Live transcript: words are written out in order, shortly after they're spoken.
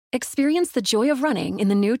Experience the joy of running in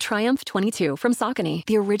the new Triumph 22 from Saucony,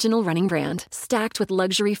 the original running brand. Stacked with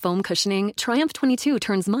luxury foam cushioning, Triumph 22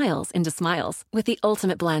 turns miles into smiles with the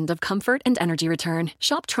ultimate blend of comfort and energy return.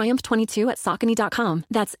 Shop Triumph 22 at Saucony.com.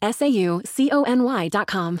 That's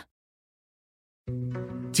SAUCONY.com.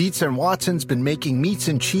 Dietz & Watson's been making meats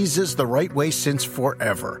and cheeses the right way since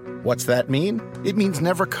forever. What's that mean? It means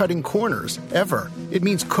never cutting corners, ever. It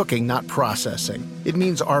means cooking, not processing. It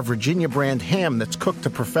means our Virginia brand ham that's cooked to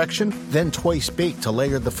perfection, then twice baked to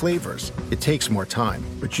layer the flavors. It takes more time,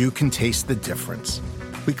 but you can taste the difference.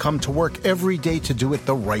 We come to work every day to do it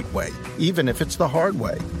the right way, even if it's the hard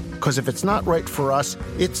way. Because if it's not right for us,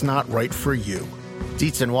 it's not right for you.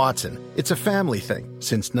 Dietz & Watson, it's a family thing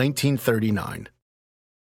since 1939.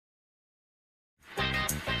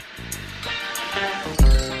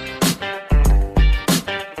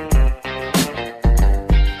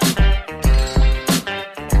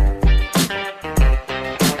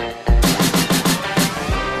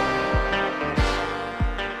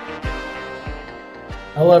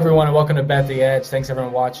 Hello, everyone, and welcome to Bet the Edge. Thanks,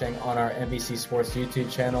 everyone, watching on our NBC Sports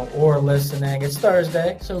YouTube channel or listening. It's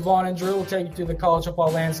Thursday, so Vaughn and Drew will take you through the college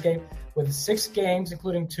football landscape with 6 games,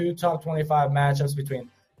 including 2 top 25 matchups between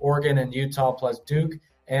Oregon and Utah, plus Duke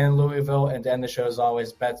and Louisville. And to end the show, as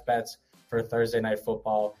always, bets for Thursday night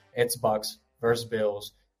football. It's Bucks versus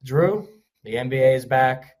Bills. Drew, the NBA is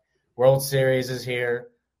back. World Series is here.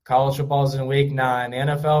 College football is in Week 9. The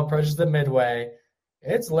NFL approaches the midway.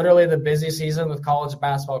 It's literally the busy season with college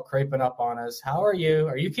basketball creeping up on us. How are you?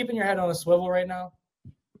 Are you keeping your head on a swivel right now?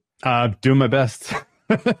 Doing my best.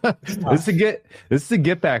 This is a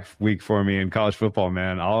get back week for me in college football,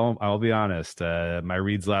 man. I'll be honest. My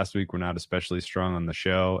reads last week were not especially strong on the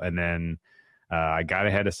show, and then I got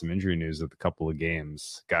ahead of some injury news with a couple of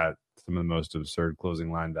games. Got some of the most absurd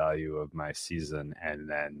closing line value of my season, and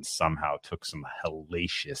then somehow took some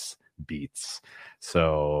hellacious beats.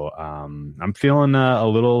 So I'm feeling a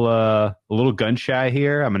little gun shy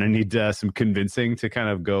here. I'm gonna need some convincing to kind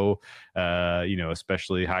of go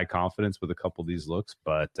especially high confidence with a couple of these looks.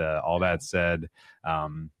 But all that said,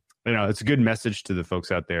 it's a good message to the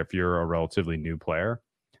folks out there if you're a relatively new player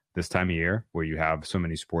this time of year where you have so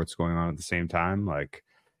many sports going on at the same time. Like,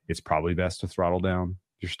 it's probably best to throttle down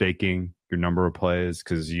your staking, your number of plays,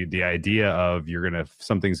 because the idea of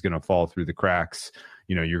something's gonna fall through the cracks.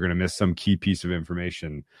 You're going to miss some key piece of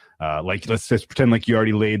information. Like, let's just pretend like you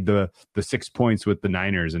already laid the 6 points with the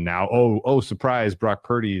Niners, and now, surprise, Brock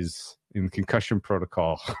Purdy's in concussion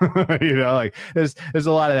protocol. Like there's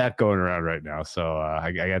a lot of that going around right now. So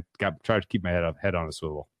I got try to keep my head on a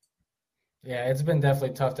swivel. Yeah, it's been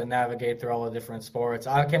definitely tough to navigate through all the different sports.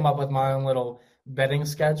 I came up with my own little betting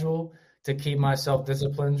schedule to keep myself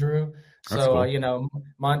disciplined, Drew. So, cool.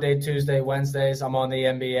 Monday, Tuesday, Wednesdays, I'm on the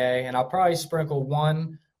NBA, and I'll probably sprinkle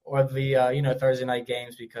one or the, Thursday night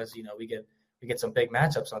games because, we get some big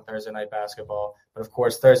matchups on Thursday night basketball. But, of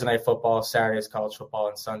course, Thursday night football, Saturdays college football,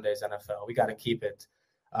 and Sundays NFL. We got to keep it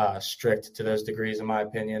strict to those degrees, in my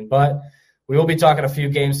opinion. But we will be talking a few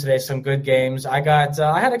games today, some good games. I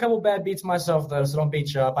had a couple bad beats myself, though, so don't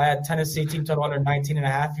beat you up. I had Tennessee team total under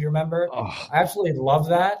 19.5, if you remember. Oh. I absolutely love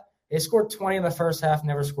that. They scored 20 in the first half,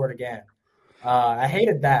 never scored again. I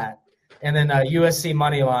hated that. And then USC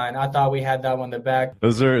money line, I thought we had that one in the back.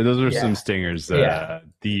 Those are some stingers.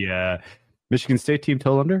 The Michigan State team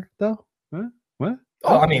total under, though? What?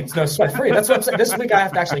 Oh, I mean, it's no sweat free. That's what I'm saying. This week I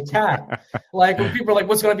have to actually tap. Like, when people are like,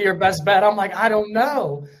 what's going to be your best bet? I'm like, I don't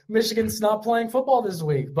know. Michigan's not playing football this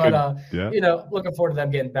week. But, looking forward to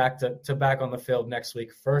them getting back on the field next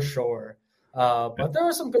week for sure. But there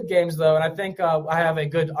were some good games, though, and I think I have a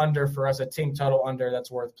good under for us, a team total under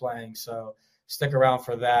that's worth playing. So stick around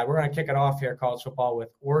for that. We're going to kick it off here, college football, with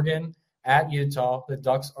Oregon at Utah. The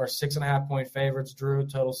Ducks are 6.5-point favorites. Drew,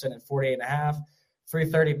 total sitting at 48.5.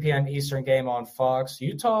 3:30 p.m. Eastern game on Fox.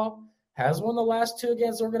 Utah has won the last 2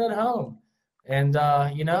 against Oregon at home. And,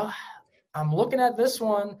 I'm looking at this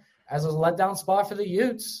one as a letdown spot for the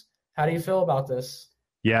Utes. How do you feel about this?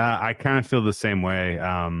 Yeah, I kind of feel the same way.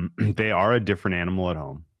 They are a different animal at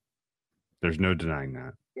home. There's no denying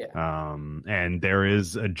that. Yeah. And there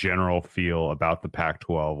is a general feel about the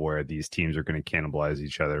Pac-12 where these teams are going to cannibalize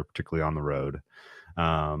each other, particularly on the road.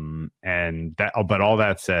 But all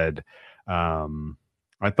that said,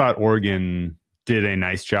 I thought Oregon did a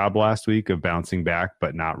nice job last week of bouncing back,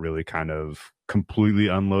 but not really kind of completely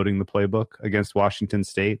unloading the playbook against Washington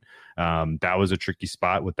State. That was a tricky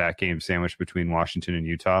spot with that game sandwiched between Washington and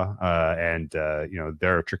Utah.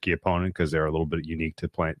 They're a tricky opponent because they're a little bit unique to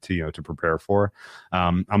prepare for.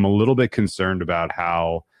 I'm a little bit concerned about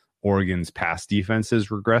how Oregon's pass defense has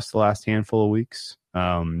regressed the last handful of weeks. You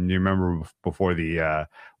remember before the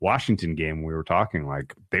Washington game, we were talking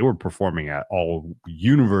like they were performing at all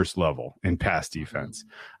universe level in pass defense.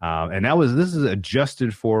 And this is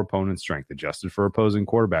adjusted for opponent strength, adjusted for opposing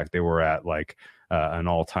quarterback. They were at like an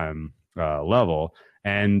all-time level.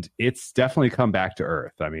 And it's definitely come back to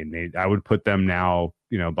earth. I mean, I would put them now,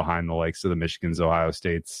 behind the likes of the Michigans, Ohio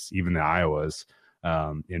States, even the Iowas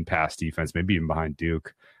in pass defense, maybe even behind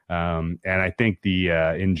Duke. And I think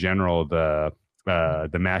in general, the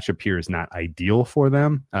matchup here is not ideal for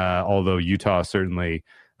them. Although Utah certainly,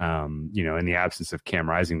 in the absence of Cam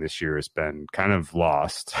Rising this year, has been kind of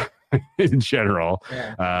lost in general,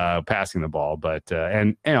 passing the ball. But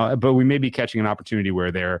we may be catching an opportunity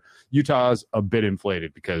where Utah's a bit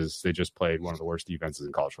inflated because they just played one of the worst defenses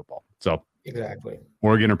in college football. So exactly,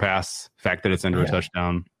 Oregon or pass. The fact that it's under a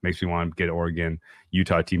touchdown makes me want to get Oregon.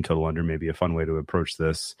 Utah team total under may be a fun way to approach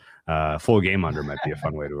this. Full game under might be a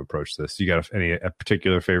fun way to approach this. You got a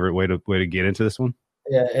particular favorite way to get into this one?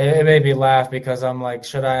 Yeah, it made me laugh because I'm like,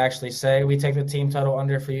 should I actually say we take the team total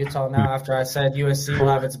under for Utah now after I said USC will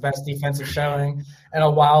have its best defensive showing in a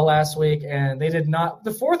while last week? And they did not.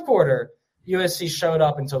 The fourth quarter, USC showed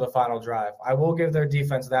up until the final drive. I will give their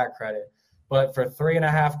defense that credit. But for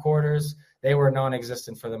 3.5 quarters, they were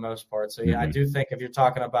non-existent for the most part. So, I do think if you're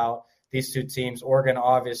talking about these two teams, Oregon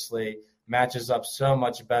obviously matches up so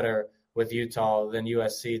much better with Utah than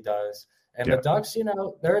USC does. And the Ducks,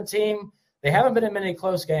 they're a team – they haven't been in many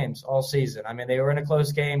close games all season. I mean, they were in a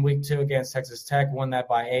close game week 2 against Texas Tech, won that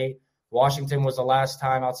by 8. Washington was the last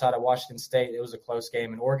time outside of Washington State. It was a close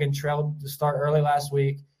game. And Oregon trailed to start early last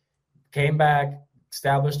week, came back,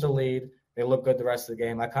 established a lead. They look good the rest of the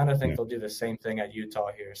game. I kind of think they'll do the same thing at Utah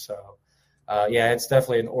here. So, it's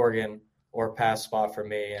definitely an Oregon or pass spot for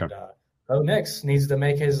me. And Bo Nix needs to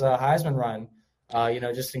make his Heisman run,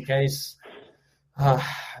 just in case –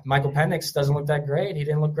 Michael Penix doesn't look that great. He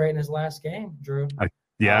didn't look great in his last game, Drew. I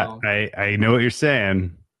know what you're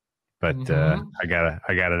saying, but I got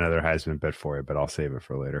another Heisman bet for you, but I'll save it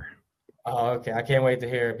for later. Oh, okay. I can't wait to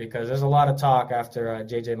hear it because there's a lot of talk after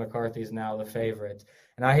J.J. McCarthy is now the favorite.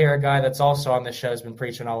 And I hear a guy that's also on the show has been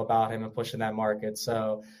preaching all about him and pushing that market.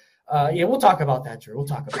 So, we'll talk about that, Drew. We'll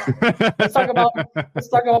talk about it. Let's talk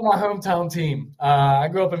about my hometown team. I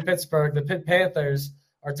grew up in Pittsburgh. The Pitt Panthers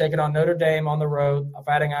are taking on Notre Dame on the road.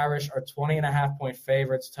 Fighting Irish are 20.5-point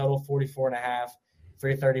favorites, total 44.5,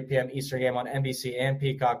 3:30 p.m. Eastern game on NBC and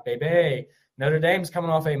Peacock, baby. Notre Dame's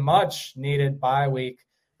coming off a much-needed bye week.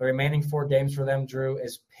 The remaining 4 games for them, Drew,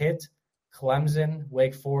 is Pitt, Clemson,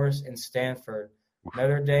 Wake Forest, and Stanford.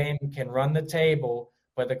 Notre Dame can run the table,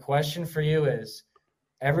 but the question for you is,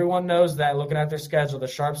 everyone knows that looking at their schedule, the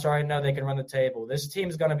Sharps already know they can run the table. This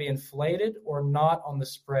team's going to be inflated or not on the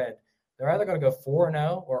spread. They're either going to go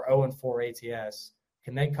 4-0 or 0-4 ATS.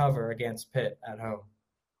 Can they cover against Pitt at home?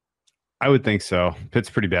 I would think so.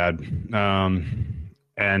 Pitt's pretty bad. And,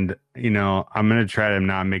 I'm going to try to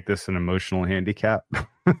not make this an emotional handicap.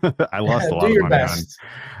 I lost a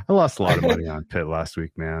lot of money on Pitt last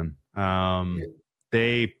week, man.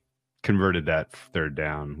 They converted that third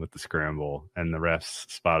down with the scramble, and the refs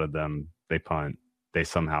spotted them. They punt. They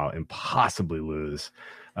somehow impossibly lose.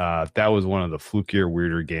 That was one of the flukier,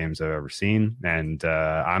 weirder games I've ever seen. And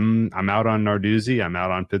I'm out on Narduzzi. I'm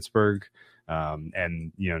out on Pittsburgh.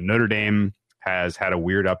 And Notre Dame has had a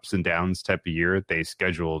weird ups and downs type of year. They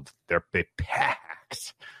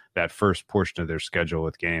packed that first portion of their schedule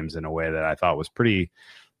with games in a way that I thought was pretty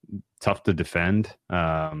tough to defend.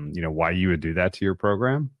 Why you would do that to your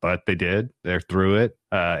program, but they did. They're through it.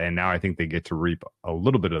 And now I think they get to reap a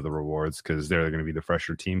little bit of the rewards because they're going to be the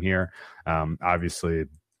fresher team here. Obviously,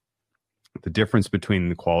 the difference between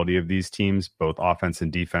the quality of these teams, both offense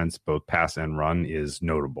and defense, both pass and run, is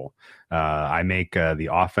notable. I make the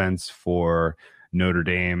offense for Notre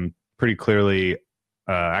Dame pretty clearly,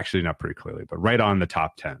 actually not pretty clearly, but right on the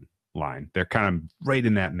top 10 line. They're kind of right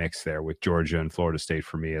in that mix there with Georgia and Florida State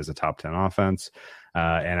for me as a top 10 offense.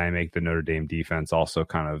 And I make the Notre Dame defense also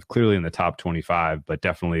kind of clearly in the top 25, but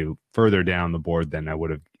definitely further down the board than I would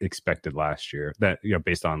have expected last year, that,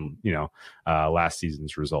 based on, last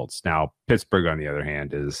season's results. Now, Pittsburgh, on the other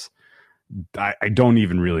hand, is, I don't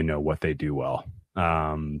even really know what they do well.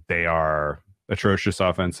 They are atrocious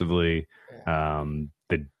offensively.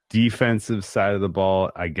 The defensive side of the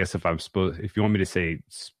ball, I guess if you want me to say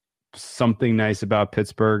something nice about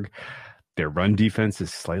Pittsburgh, their run defense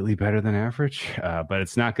is slightly better than average, but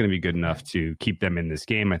it's not going to be good enough to keep them in this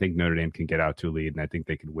game. I think Notre Dame can get out to a lead, and I think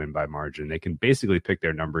they can win by margin. They can basically pick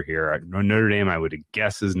their number here. Notre Dame, I would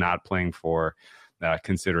guess, is not playing for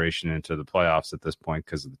consideration into the playoffs at this point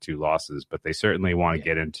because of the 2 losses, but they certainly want to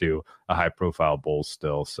get into a high-profile bowl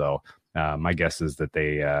still. So my guess is that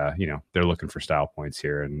they, they're looking for style points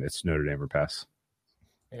here, and it's Notre Dame or pass.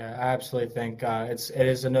 Yeah, I absolutely think it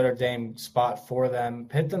is a Notre Dame spot for them.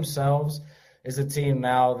 Pitt themselves is a team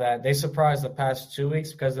now that they surprised the past 2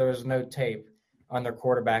 weeks because there was no tape on their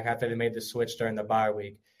quarterback after they made the switch during the bye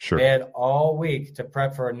week. Sure. They had all week to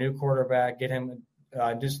prep for a new quarterback, get him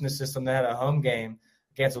induced in the system. They had a home game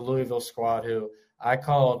against a Louisville squad who I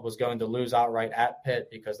called was going to lose outright at Pitt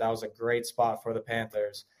because that was a great spot for the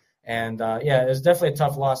Panthers. And, it was definitely a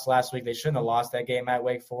tough loss last week. They shouldn't have lost that game at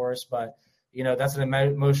Wake Forest, but that's an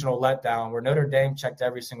emotional letdown where Notre Dame checked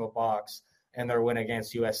every single box in their win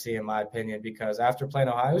against USC, in my opinion, because after playing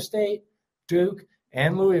Ohio State, Duke,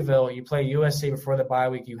 and Louisville, you play USC before the bye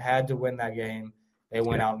week. You had to win that game. They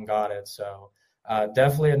went out and got it. So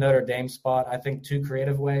definitely a Notre Dame spot. I think 2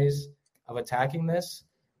 creative ways of attacking this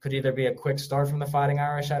could either be a quick start from the Fighting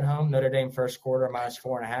Irish at home, Notre Dame first quarter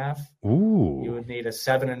 -4.5. Ooh. You would need a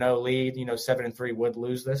 7-0 lead. 7-3 would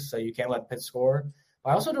lose this, so you can't let Pitt score.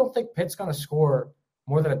 I also don't think Pitt's going to score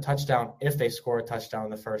more than a touchdown if they score a touchdown in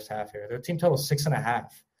the first half here. Their team total is 6.5,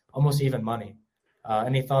 almost even money.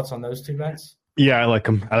 Any thoughts on those 2 bets? Yeah, I like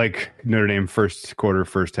them. I like Notre Dame first quarter,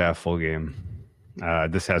 first half, full game.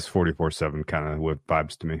 This has 44-7 kind of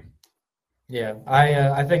vibes to me. Yeah,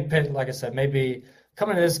 I think Pitt, like I said, maybe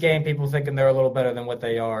coming to this game, people thinking they're a little better than what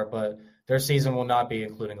they are, but their season will not be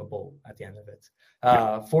including a bowl at the end of it.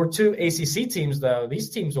 For 2 ACC teams, though, these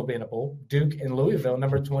teams will be in a bowl. Duke and Louisville,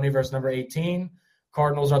 number 20 versus number 18.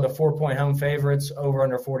 Cardinals are the 4-point home favorites, over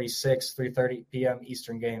under 46, 3:30 p.m.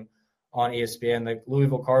 Eastern game on ESPN. The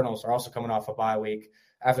Louisville Cardinals are also coming off a bye week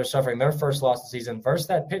after suffering their first loss of the season versus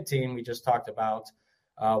that Pitt team we just talked about,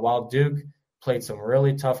 while Duke played some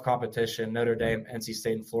really tough competition. Notre Dame, NC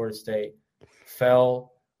State, and Florida State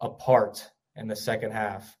fell apart in the second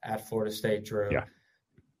half at Florida State, Drew. Yeah.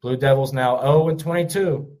 Blue Devils now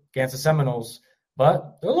 0-22 against the Seminoles,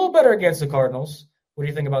 but they're a little better against the Cardinals. What do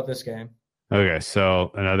you think about this game? Okay,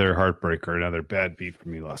 so another heartbreaker, another bad beat for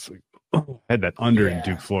me last week. I had that under in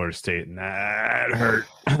Duke, Florida State, and that hurt.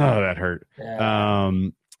 Oh, that hurt.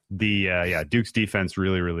 Yeah. Duke's defense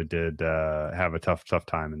really did have a tough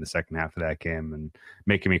time in the second half of that game, and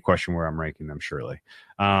making me question where I'm ranking them. Surely,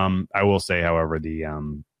 I will say, however, the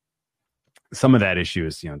some of that issue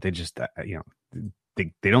is they just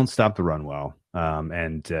they don't stop the run well,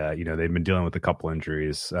 and they've been dealing with a couple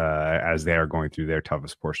injuries as they are going through their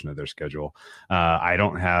toughest portion of their schedule. I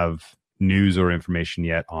don't have news or information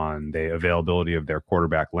yet on the availability of their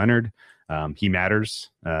quarterback Leonard. He matters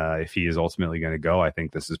if he is ultimately going to go. I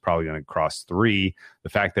think this is probably going to cross 3. The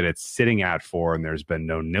fact that it's sitting at 4 and there's been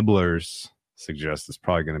no nibblers suggests it's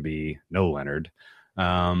probably going to be no Leonard.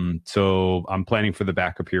 So I'm planning for the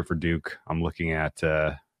backup here for Duke. I'm looking at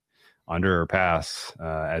under or pass.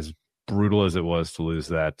 As brutal as it was to lose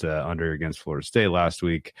that under against Florida State last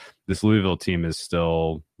week, this Louisville team is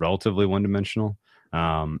still relatively one-dimensional.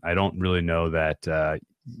 I don't really know that,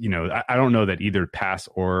 I don't know that either pass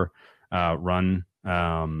or run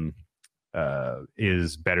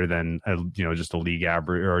is better than, just a league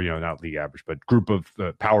average, or, not league average, but group of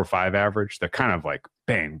Power 5 average. They're kind of like,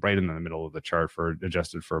 bang, right in the middle of the chart for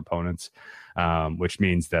adjusted for opponents, which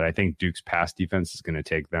means that I think Duke's pass defense is going to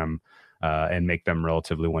take them and make them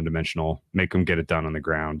relatively one-dimensional, make them get it done on the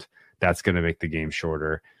ground. That's going to make the game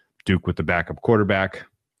shorter. Duke with the backup quarterback,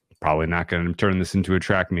 probably not going to turn this into a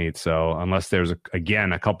track meet. So unless there's,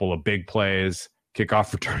 a couple of big plays,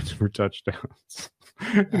 kickoff returns for touchdowns,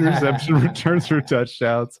 interception returns for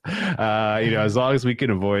touchdowns, as long as we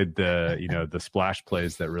can avoid the splash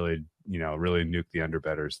plays that really nuke the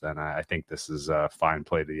underbetters, then I think this is a fine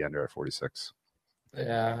play to the under at 46.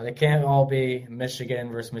 Yeah, they can't all be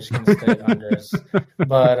Michigan versus Michigan State unders,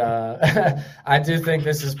 but I do think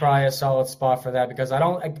this is probably a solid spot for that because I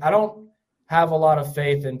don't have a lot of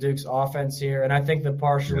faith in Duke's offense here, and I think that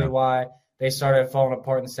partially why they started falling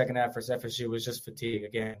apart in the second half for FSU was just fatigue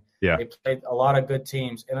again. Yeah, they played a lot of good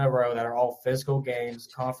teams in a row that are all physical games,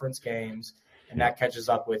 conference games, and that catches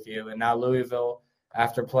up with you. And now Louisville,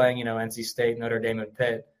 after playing NC State, Notre Dame, and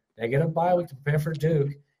Pitt, they get a bye week to prepare for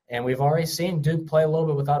Duke. And we've already seen Duke play a little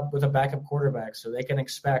bit with a backup quarterback, so they can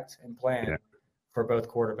expect and plan for both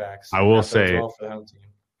quarterbacks. I will say well for the home team.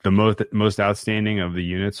 The most outstanding of the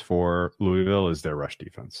units for Louisville is their rush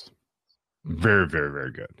defense. Very, very,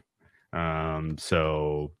 very good.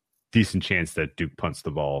 So decent chance that Duke punts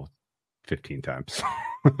the ball 15 times,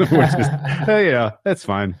 which is, that's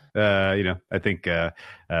fine. I think the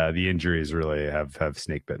injuries really have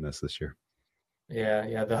snake bitten us this year.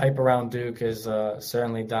 Yeah, the hype around Duke is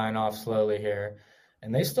certainly dying off slowly here.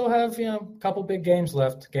 And they still have, a couple big games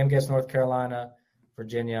left. Game against North Carolina,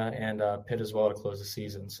 Virginia, and Pitt as well to close the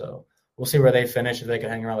season. So we'll see where they finish if they can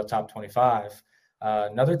hang around the top 25.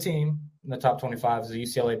 Another team in the top 25 is the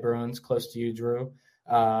UCLA Bruins, close to you, Drew.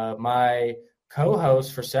 My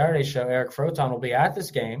co-host for Saturday's show, Eric Froton, will be at this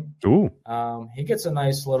game. Ooh. He gets a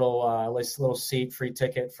nice little seat, free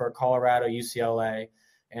ticket for Colorado, UCLA.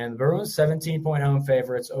 And the Bruins, 17-point home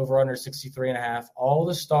favorites, over under 63.5. All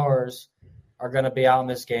the stars are going to be out in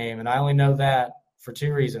this game. And I only know that for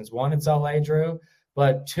two reasons. One, it's LA, Drew.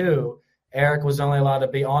 But two, Eric was only allowed to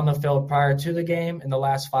be on the field prior to the game in the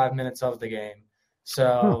last 5 minutes of the game.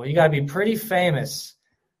 So you got to be pretty famous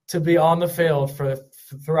to be on the field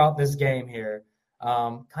throughout this game here.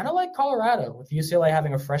 Kind of like Colorado, with UCLA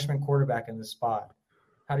having a freshman quarterback in this spot.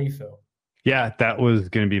 How do you feel? Yeah, that was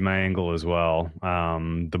going to be my angle as well.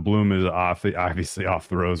 The bloom is obviously off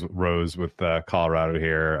the rose with Colorado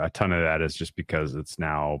here. A ton of that is just because it's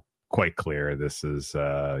now quite clear this is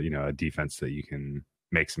a defense that you can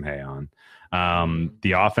make some hay on.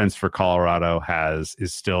 The offense for Colorado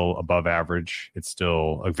is still above average. It's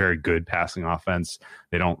still a very good passing offense.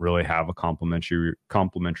 They don't really have a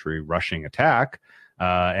complementary rushing attack.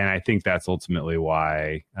 And I think that's ultimately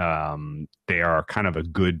why they are kind of a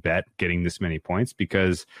good bet getting this many points,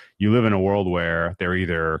 because you live in a world where they're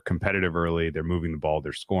either competitive early, they're moving the ball,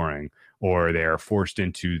 they're scoring, or they're forced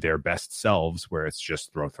into their best selves where it's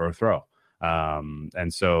just throw.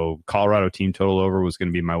 And so Colorado team total over was going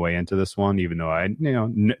to be my way into this one, even though I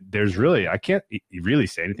can't really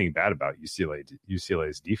say anything bad about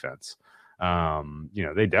UCLA's defense.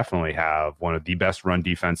 They definitely have one of the best run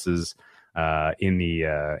defenses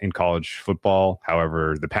in college football.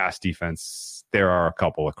 However, the pass defense, there are a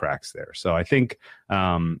couple of cracks there. So I think,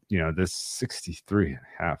 this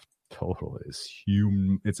 63.5 total is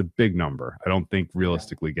huge. It's a big number. I don't think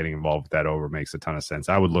realistically getting involved with that over makes a ton of sense.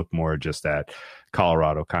 I would look more just at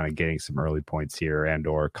Colorado kind of getting some early points here, and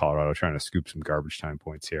or Colorado trying to scoop some garbage time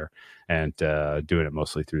points here and doing it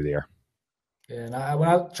mostly through the air. Yeah, and when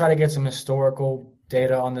I try to get some historical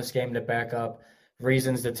data on this game to back up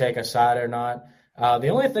reasons to take a side or not, the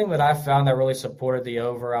only thing that I found that really supported the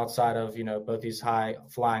over outside of both these high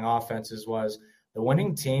flying offenses was the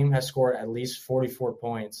winning team has scored at least 44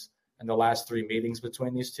 points in the last three meetings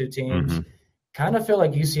between these two teams. Mm-hmm. Kind of feel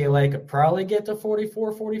like UCLA could probably get to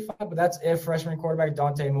 44, 45, but that's if freshman quarterback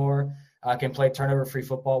Dante Moore can play turnover-free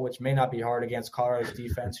football, which may not be hard against Colorado's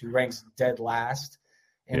defense, who ranks dead last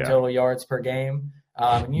in total yards per game.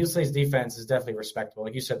 And UCLA's defense is definitely respectable.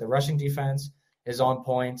 Like you said, the rushing defense is on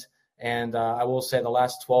point, and I will say the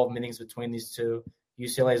last 12 meetings between these two,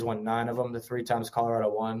 UCLA has won 9 of them. The 3 times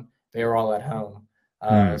Colorado won, they were all at home.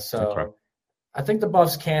 So I think the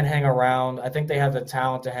Buffs can hang around. I think they have the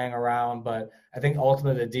talent to hang around, but I think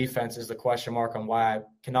ultimately the defense is the question mark on why I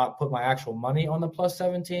cannot put my actual money on the plus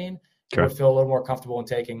 17. I would feel a little more comfortable in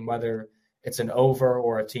taking whether it's an over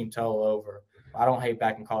or a team total over. I don't hate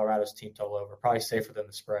backing Colorado's team total over. Probably safer than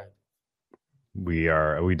the spread. We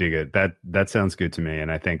dig it. That sounds good to me. And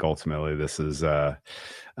I think ultimately this is, there's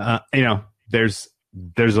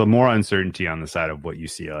a more uncertainty on the side of what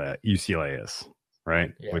UCLA is,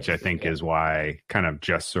 right? Yeah, which I think is why kind of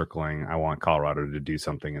just circling, I want Colorado to do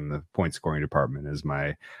something in the point scoring department is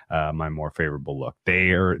my more favorable look.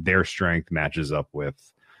 Their strength matches up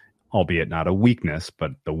with, albeit not a weakness,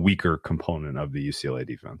 but the weaker component of the UCLA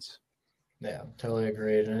defense. Yeah, totally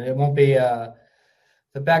agreed. And it won't be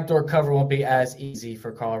the backdoor cover won't be as easy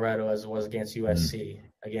for Colorado as it was against USC,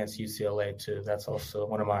 against UCLA too. That's also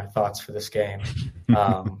one of my thoughts for this game.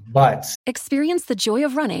 But experience the joy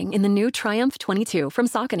of running in the new Triumph 22 from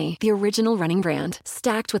Saucony, the original running brand.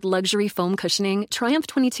 Stacked with luxury foam cushioning, Triumph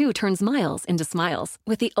 22 turns miles into smiles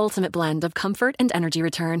with the ultimate blend of comfort and energy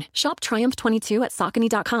return. Shop Triumph 22 at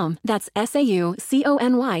Saucony.com. That's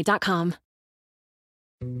SAUCONY.com.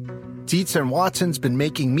 Dietz & Watson's been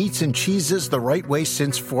making meats and cheeses the right way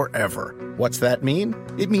since forever. What's that mean?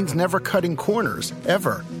 It means never cutting corners,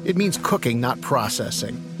 ever. It means cooking, not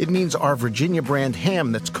processing. It means our Virginia brand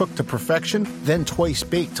ham that's cooked to perfection, then twice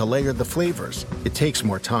baked to layer the flavors. It takes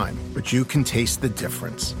more time, but you can taste the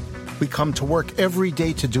difference. We come to work every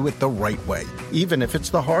day to do it the right way, even if it's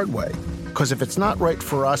the hard way. Because if it's not right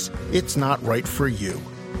for us, it's not right for you.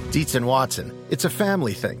 Dietz & Watson, it's a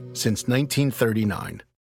family thing since 1939.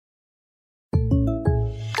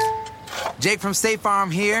 Jake from State Farm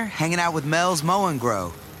here, hanging out with Mel's Mow and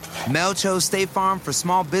Grow. Mel chose State Farm for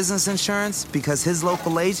small business insurance because his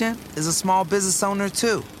local agent is a small business owner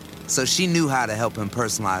too. So she knew how to help him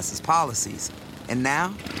personalize his policies. And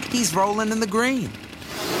now, he's rolling in the green.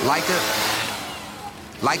 Like a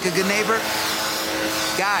good neighbor?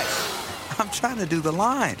 Guys, I'm trying to do the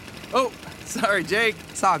line. Oh, sorry, Jake.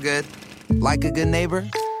 It's all good. Like a good neighbor,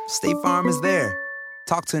 State Farm is there.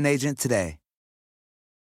 Talk to an agent today.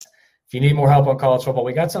 If you need more help on college football,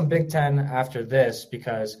 we got some Big Ten after this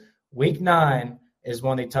because Week 9 is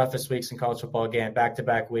one of the toughest weeks in college football. Again,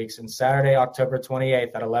 back-to-back weeks. And Saturday, October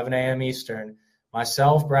 28th at 11 a.m. Eastern,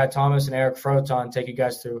 myself, Brad Thomas, and Eric Froton take you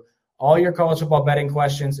guys through all your college football betting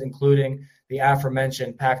questions, including the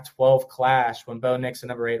aforementioned Pac-12 clash when Bo Nix and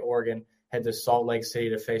number 8 Oregon head to Salt Lake City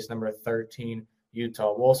to face number 13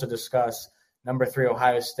 Utah. We'll also discuss number 3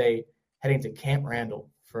 Ohio State heading to Camp Randall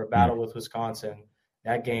for a battle with Wisconsin.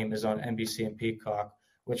 That game is on NBC and Peacock,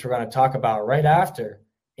 which we're going to talk about right after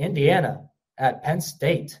Indiana at Penn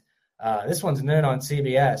State. This one's noon on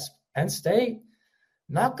CBS. Penn State,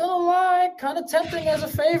 not going to lie, kind of tempting as a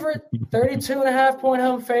favorite. 32.5-point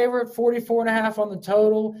home favorite, 44.5 on the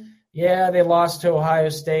total. Yeah, they lost to Ohio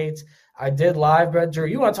State. I did live bet, Drew.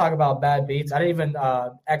 You want to talk about bad beats? I didn't even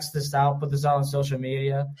X this out, put this out on social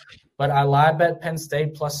media. But I live bet Penn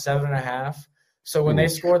State plus 7.5. So when they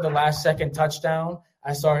scored the last-second touchdown,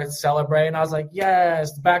 I started celebrating. I was like,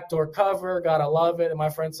 yes, the backdoor cover, gotta love it. And my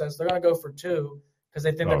friend says they're going to go for 2 because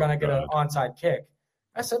they think they're going to get an onside kick.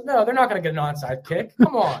 I said, no, they're not going to get an onside kick.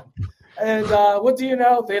 Come on. And what do you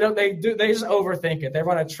know? They just overthink it. They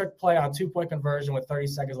run a trick play on a 2-point conversion with 30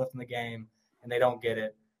 seconds left in the game, and they don't get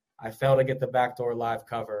it. I fail to get the backdoor live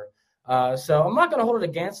cover. So I'm not going to hold it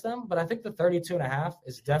against them, but I think the 32.5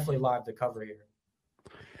 is definitely live to cover here.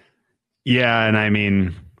 Yeah, and I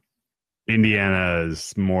mean, Indiana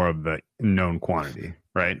is more of the known quantity,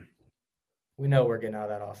 right? We know we're getting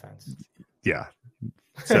out of that offense. Yeah.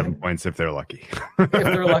 7 points if they're lucky. If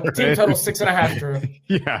they're lucky. Team total 6.5, Drew.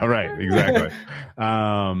 Yeah, right. Exactly.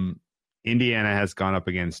 Indiana has gone up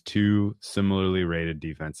against 2 similarly rated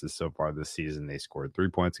defenses so far this season. They scored 3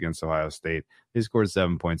 points against Ohio State. They scored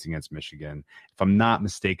 7 points against Michigan. If I'm not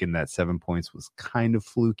mistaken, that 7 points was kind of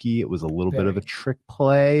fluky. It was a little bit of a trick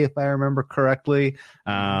play, if I remember correctly.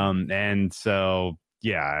 And so,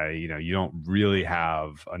 yeah, you don't really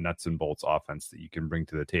have a nuts and bolts offense that you can bring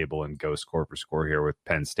to the table and go score for score here with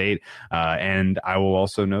Penn State. And I will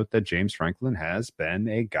also note that James Franklin has been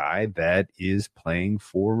a guy that is playing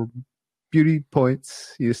for beauty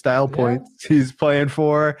points, style points. He's playing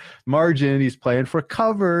for margin. He's playing for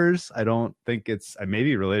covers. I don't think it's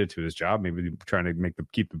maybe related to his job. Maybe trying to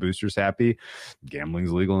keep the boosters happy.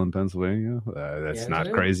 Gambling's legal in Pennsylvania. That's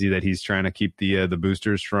not crazy that he's trying to keep the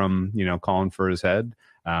boosters from calling for his head.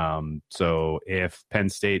 So if Penn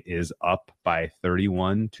State is up by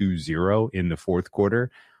 31-0 in the fourth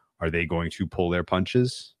quarter, are they going to pull their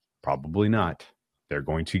punches? Probably not. They're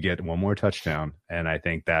going to get one more touchdown, and I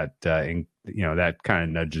think that that kind of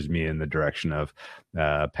nudges me in the direction of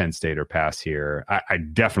Penn State or pass here. I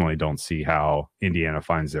definitely don't see how Indiana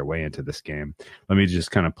finds their way into this game. Let me just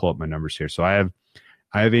kind of pull up my numbers here. So I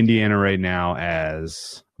have Indiana right now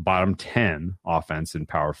as bottom 10 offense in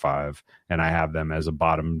Power 5, and I have them as a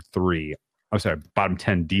bottom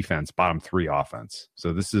 10 defense, bottom 3 offense.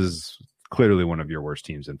 So this is clearly one of your worst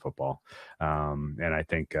teams in football, and I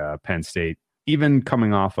think Penn State, even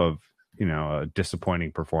coming off of a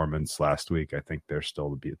disappointing performance last week, I think they're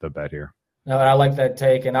still the bet here. No, I like that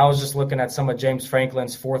take. And I was just looking at some of James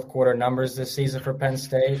Franklin's fourth quarter numbers this season for Penn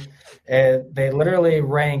State. They literally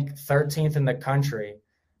rank 13th in the country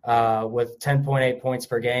with 10.8 points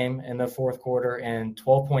per game in the fourth quarter and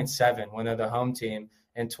 12.7 when they're the home team.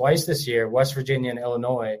 And twice this year, West Virginia and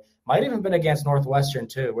Illinois, might even been against Northwestern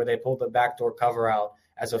too, where they pulled the backdoor cover out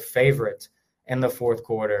as a favorite in the fourth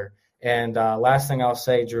quarter. And last thing I'll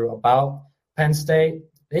say, Drew, about Penn State,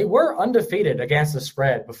 they were undefeated against the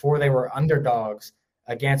spread before they were underdogs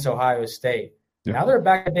against Ohio State. Yeah. Now they're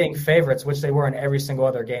back to being favorites, which they were in every single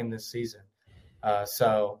other game this season.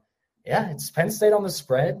 It's Penn State on the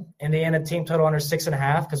spread. Indiana team total under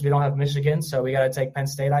 6.5 because we don't have Michigan, so we got to take Penn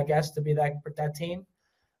State, I guess, to be that team.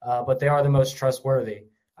 But they are the most trustworthy,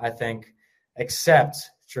 I think, except,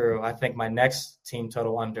 Drew, I think my next team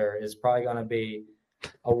total under is probably going to be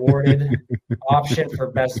awarded option for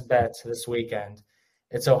best bets this weekend.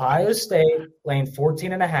 It's Ohio State laying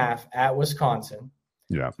 14.5 at Wisconsin.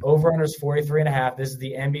 Yeah. Over under is 43.5. This is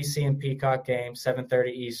the NBC and Peacock game,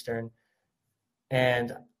 7:30 Eastern.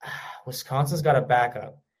 And Wisconsin's got a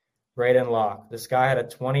backup, Braden Locke. This guy had a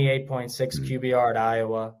 28.6 QBR at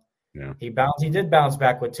Iowa. Yeah. He did bounce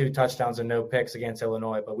back with 2 touchdowns and no picks against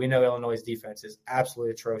Illinois, but we know Illinois' defense is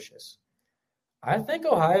absolutely atrocious. I think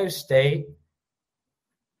Ohio State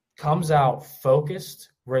comes out focused,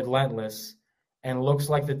 relentless, and looks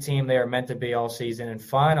like the team they are meant to be all season. And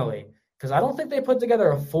finally, because I don't think they put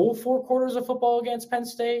together a full 4 quarters of football against Penn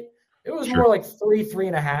State. It was more like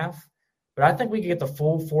 3.5. but I think we can get the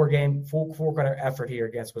full four-quarter effort here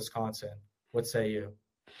against Wisconsin. What say you?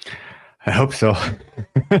 I hope so.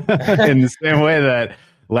 In the same way that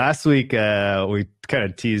last week we kind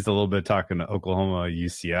of teased a little bit talking to Oklahoma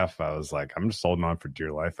UCF. I was like, I'm just holding on for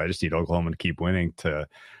dear life. I just need Oklahoma to keep winning to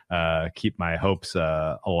keep my hopes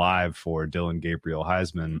alive for Dylan Gabriel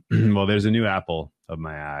Heisman. Well, there's a new apple of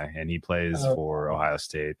my eye, and he plays for Ohio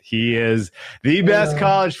State. He is the best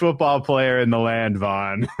college football player in the land,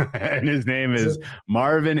 Vaughn, and his name is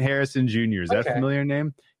Marvin Harrison Jr. Is that a familiar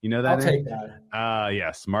name? You know that I'll name? take that.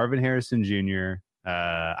 Yes, Marvin Harrison Jr.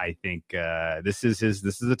 I think this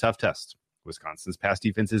is a tough test. Wisconsin's pass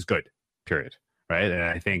defense is good, period. Right. And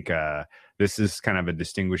I think this is kind of a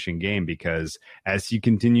distinguishing game because as he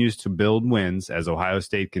continues to build wins, as Ohio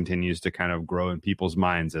State continues to kind of grow in people's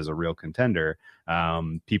minds as a real contender,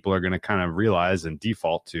 people are going to kind of realize and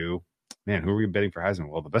default to, man, who are we betting for Heisman?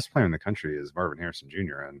 Well, the best player in the country is Marvin Harrison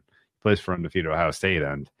Jr. and plays for undefeated Ohio State.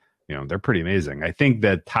 And, you know, they're pretty amazing. I think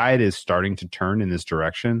the tide is starting to turn in this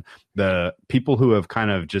direction. The people who have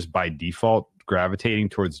kind of just by default gravitating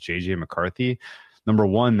towards JJ McCarthy, number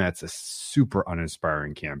one, that's a super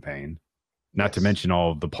uninspiring campaign, not to mention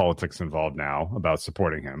all of the politics involved now about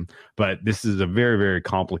supporting him. But this is a very, very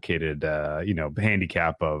complicated,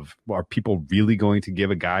 handicap of, are people really going to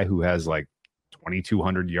give a guy who has like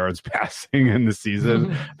 2,200 yards passing in the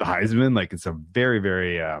season the Heisman? Like, it's a very,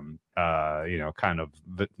 very,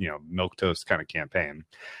 milquetoast kind of campaign.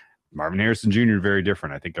 Marvin Harrison Jr. very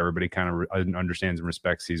different. I think everybody kind of understands and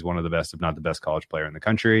respects he's one of the best, if not the best, college player in the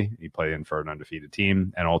country. He played in for an undefeated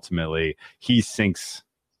team, and ultimately he sinks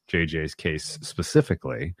JJ's case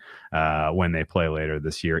specifically when they play later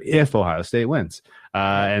this year if Ohio State wins.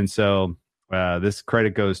 And so this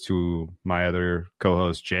credit goes to my other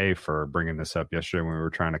co-host Jay for bringing this up yesterday when we were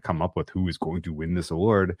trying to come up with who is going to win this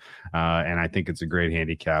award. And I think it's a great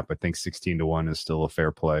handicap. I think 16-1 is still a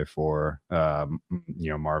fair play for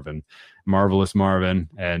Marvelous Marvin.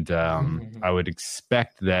 And I would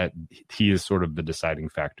expect that he is sort of the deciding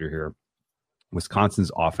factor here.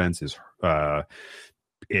 Wisconsin's offense is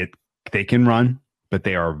they can run, but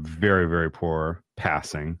they are very, very poor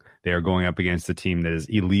passing. They are going up against a team that is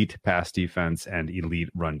elite pass defense and elite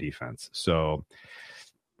run defense. So,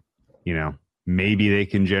 maybe they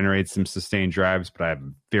can generate some sustained drives, but I have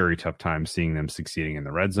a very tough time seeing them succeeding in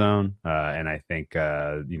the red zone. And I think,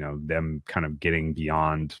 them kind of getting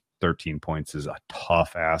beyond 13 points is a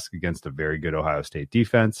tough ask against a very good Ohio State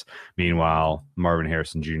defense. Meanwhile, Marvin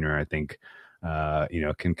Harrison Jr., I think,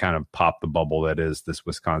 can kind of pop the bubble that is this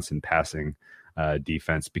Wisconsin passing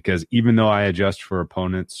defense, because even though I adjust for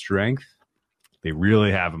opponent strength, they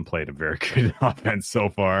really haven't played a very good offense so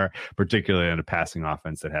far, particularly in a passing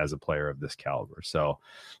offense that has a player of this caliber. So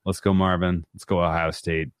let's go Marvin. Let's go Ohio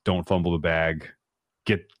State. Don't fumble the bag.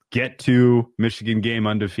 Get to Michigan game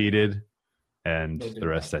undefeated, and the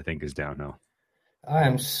rest I think is downhill. I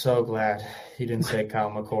am so glad you didn't say Kyle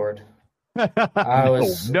McCord.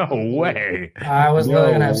 No way. I was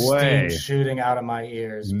literally going to have steam shooting out of my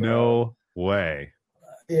ears. Bro. No way.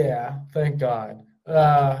 Yeah, thank God.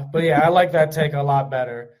 But yeah, I like that take a lot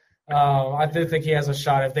better. I do think he has a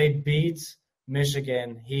shot. If they beat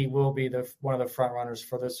Michigan, he will be one of the front runners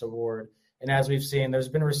for this award. And as we've seen, there's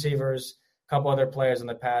been receivers, a couple other players in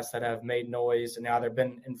the past that have made noise and now they've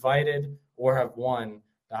been invited or have won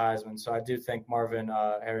the Heisman. So I do think Marvin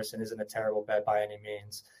Harrison isn't a terrible bet by any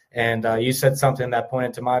means. And you said something that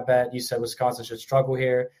pointed to my bet. You said Wisconsin should struggle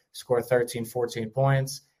here, score 13, 14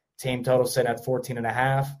 points. Team total sitting at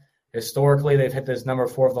 14.5. Historically, they've hit this number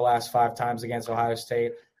 4 of the last 5 times against Ohio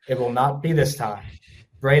State. It will not be this time.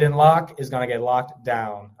 Braden Locke is going to get locked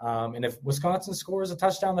down. And if Wisconsin scores a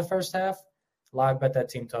touchdown in the first half, live bet that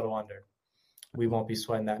team total under. We won't be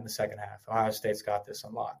sweating that in the second half. Ohio State's got this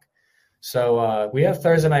on lock. So we have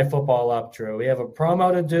Thursday Night Football up, Drew. We have a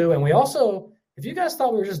promo to do, and we also – if you guys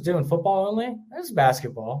thought we were just doing football only, that's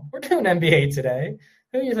basketball. We're doing NBA today.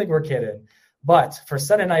 Who do you think we're kidding? But for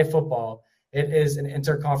Sunday Night Football, it is an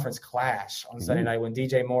interconference clash on Sunday night when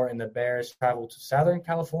DJ Moore and the Bears travel to Southern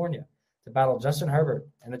California to battle Justin Herbert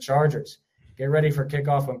and the Chargers. Get ready for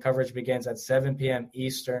kickoff when coverage begins at 7 p.m.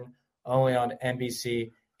 Eastern, only on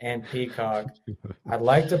NBC and Peacock. I'd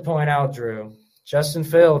like to point out, Drew, Justin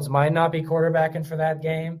Fields might not be quarterbacking for that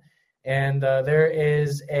game, and there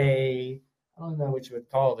is I don't know what you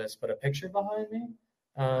would call this, but a picture behind me.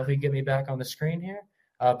 If you get me back on the screen here.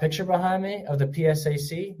 A picture behind me of the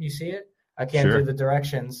PSAC. You see it? I can't do the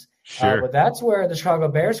directions. Sure. But that's where the Chicago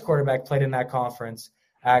Bears quarterback played in that conference,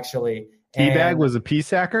 actually. Teabag was a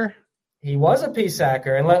P-sacker? He was a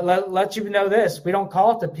P-sacker. And let you know this. We don't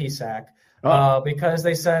call it the P-sack because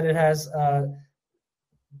they said it has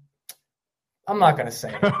I'm not going to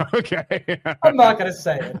say it. Okay. I'm not going to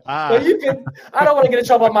say it. But you can. I don't want to get in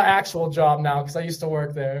trouble on my actual job now because I used to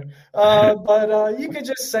work there. But you could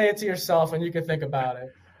just say it to yourself and you can think about it.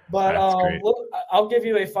 But look, I'll give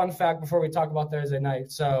you a fun fact before we talk about Thursday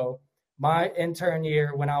night. So my intern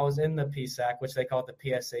year when I was in the PSAC, which they call it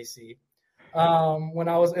the PSAC, when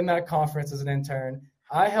I was in that conference as an intern,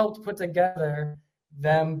 I helped put together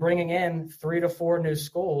them bringing in 3 to 4 new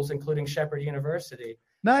schools, including Shepherd University.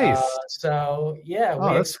 Nice.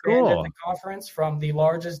 We expanded the conference from the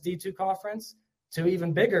largest D2 conference to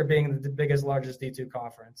even bigger, being the biggest, largest D2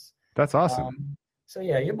 conference. That's awesome.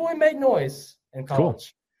 Your boy made noise in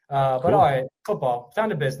college. Cool. But all right, football, down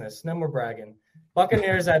to business. No more bragging.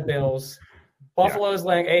 Buccaneers at Bills. Buffalo's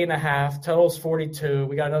laying 8.5. Total's 42.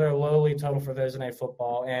 We got another lowly total for Thursday Night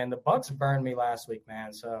Football. And the Bucs burned me last week,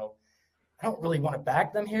 man. So I don't really want to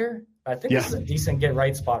back them here. But I think this is a decent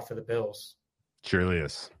get-right spot for the Bills. Surely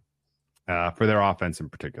is. For their offense in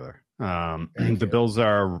particular. I think the Bills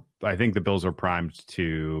are primed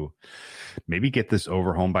to maybe get this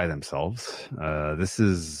over home by themselves. This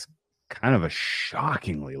is kind of a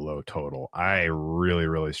shockingly low total. I really,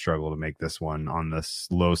 really struggle to make this one on the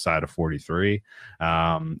low side of 43.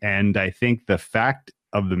 And I think the fact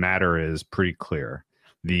of the matter is pretty clear.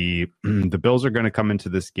 The Bills are going to come into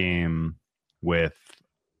this game with,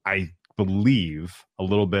 I believe, a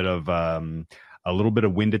little bit of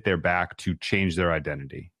wind at their back to change their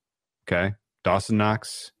identity. Okay. Dawson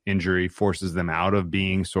Knox injury forces them out of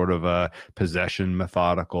being sort of a possession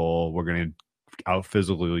methodical, we're going to out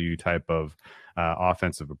physical you type of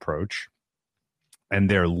offensive approach. And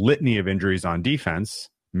their litany of injuries on defense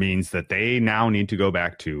means that they now need to go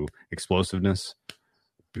back to explosiveness,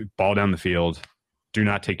 ball down the field, do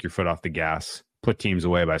not take your foot off the gas, put teams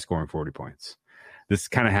away by scoring 40 points. This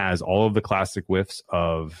kind of has all of the classic whiffs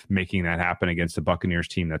of making that happen against a Buccaneers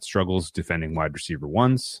team that struggles defending wide receiver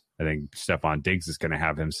ones. I think Stephon Diggs is going to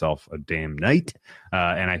have himself a damn night.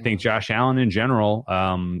 And I think Josh Allen in general,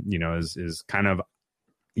 is kind of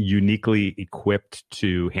uniquely equipped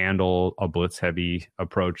to handle a blitz heavy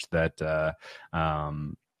approach that the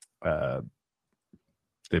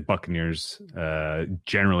Buccaneers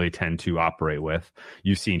generally tend to operate with.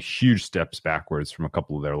 You've seen huge steps backwards from a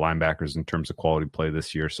couple of their linebackers in terms of quality play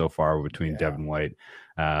this year so far between Devin White,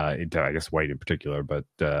 I guess White in particular, but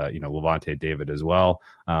Levante David as well.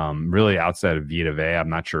 Really outside of Vita Vea, I'm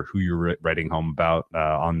not sure who you're writing home about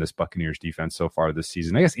on this Buccaneers defense so far this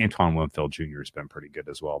season. I guess Antoine Winfield Jr. has been pretty good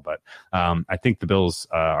as well, but I think the Bills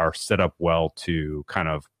are set up well to kind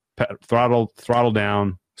of throttle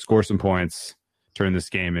down, score some points, turn this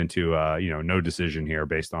game into no decision here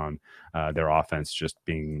based on their offense just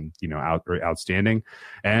being outstanding.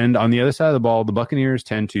 And on the other side of the ball, the Buccaneers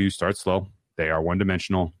tend to start slow. They are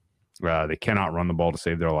one-dimensional. They cannot run the ball to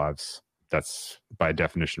save their lives. That's by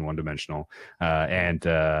definition one-dimensional.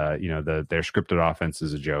 Their scripted offense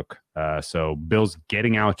is a joke. So Bills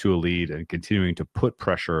getting out to a lead and continuing to put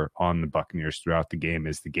pressure on the Buccaneers throughout the game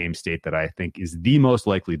is the game state that I think is the most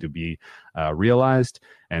likely to be realized.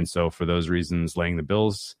 And so for those reasons, laying the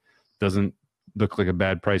Bills doesn't look like a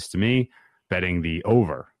bad price to me. Betting the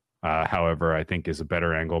over, however, I think is a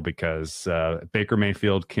better angle because Baker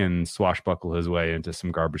Mayfield can swashbuckle his way into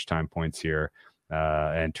some garbage time points here.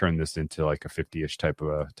 And turn this into like a 50-ish type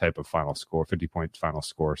of final score, 50-point final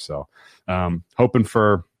score. So hoping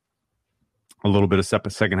for a little bit of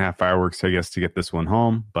second half fireworks, I guess, to get this one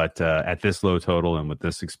home. But at this low total and with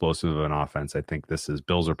this explosive of an offense, I think this is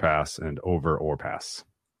Bills or pass and over or pass.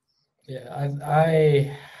 Yeah,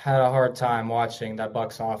 I had a hard time watching that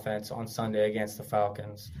Bucs offense on Sunday against the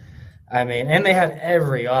Falcons. I mean, and they had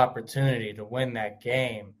every opportunity to win that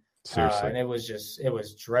game. Seriously. And it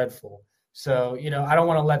was dreadful. So, I don't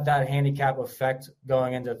want to let that handicap affect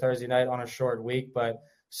going into Thursday night on a short week, but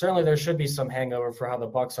certainly there should be some hangover for how the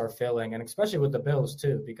Bucs are feeling, and especially with the Bills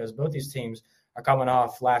too, because both these teams are coming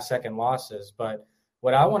off last-second losses. But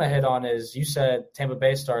what I want to hit on is you said Tampa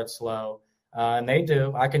Bay starts slow, and they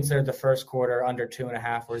do. I considered the first quarter under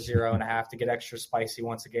 2.5 or 0.5 to get extra spicy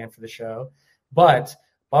once again for the show. But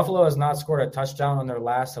Buffalo has not scored a touchdown on their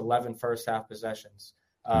last 11 first-half possessions.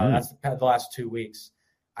 That's the last 2 weeks.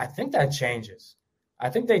 I think that changes. I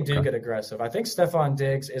think they do get aggressive. I think Stephon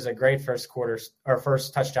Diggs is a great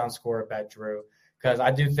first touchdown scorer bet, Drew, because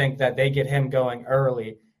I do think that they get him going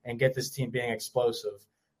early and get this team being explosive.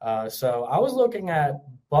 So I was looking at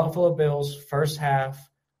Buffalo Bills first half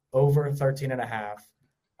over 13.5,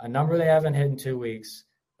 a number they haven't hit in 2 weeks,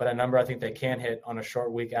 but a number I think they can hit on a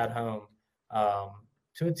short week at home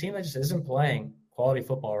to a team that just isn't playing quality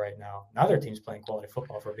football right now. Neither team's playing quality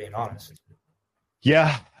football, if we're being honest.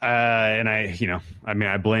 Yeah, and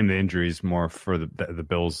I blame the injuries more for the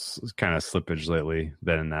Bills' kind of slippage lately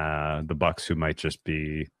than the Bucs, who might just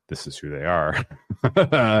be this is who they are.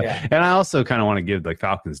 Yeah. And I also kind of want to give the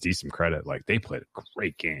Falcons decent credit. Like, they played a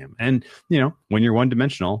great game, and when you're one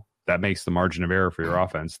dimensional, that makes the margin of error for your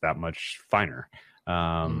offense that much finer.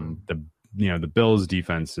 The Bills'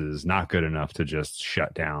 defense is not good enough to just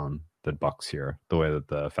shut down the Bucs here the way that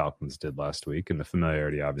the Falcons did last week, and the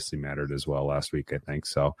familiarity obviously mattered as well last week, I think.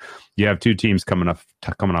 So you have two teams coming off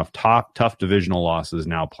tough divisional losses,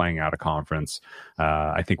 now playing out of conference.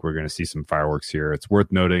 I think we're going to see some fireworks here. It's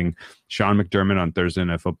worth noting Sean McDermott on Thursday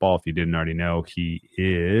Night Football, if you didn't already know, he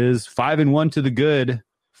is 5-1 to the good,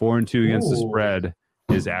 4-2 against the spread.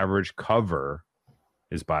 His average cover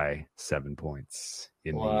is by 7 points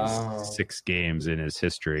in these 6 games in his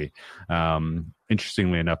history.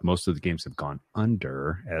 Interestingly enough, most of the games have gone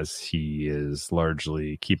under, as he is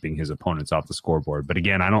largely keeping his opponents off the scoreboard. But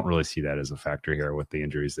again, I don't really see that as a factor here with the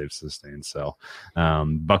injuries they've sustained. So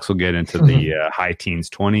Bucs will get into the high teens,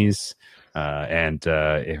 20s. And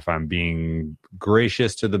if I'm being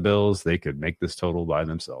gracious to the Bills, they could make this total by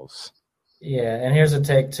themselves. Yeah, and here's a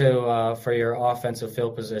take, too, for your offensive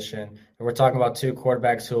field position. And we're talking about two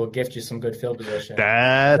quarterbacks who will gift you some good field position.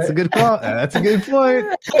 That's a good point. That's a good point.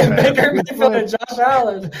 Baker Mayfield and Josh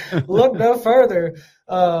Allen. Look no further.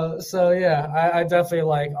 I definitely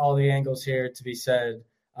like all the angles here to be said.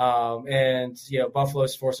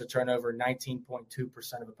 Buffalo's forced a turnover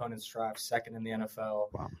 19.2% of opponents' drives, second in the NFL.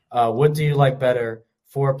 Wow. What do you like better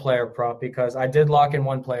for player prop? Because I did lock in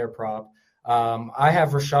one player prop. I have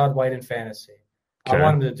Rachaad White in fantasy. Okay. I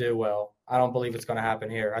want him to do well. I don't believe it's going to happen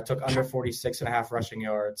here. I took under 46.5 rushing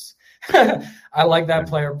yards. I like that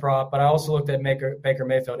player prop, but I also looked at Baker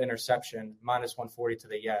Mayfield interception, -140 to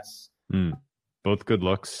the yes. Both good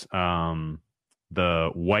looks. The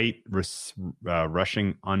White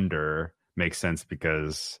rushing under makes sense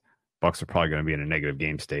because Bucs are probably going to be in a negative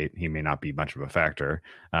game state. He may not be much of a factor.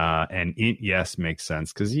 And yes makes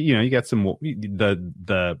sense because you got some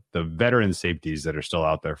the veteran safeties that are still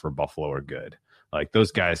out there for Buffalo are good. Like,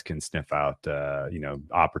 those guys can sniff out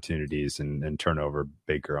opportunities and turn over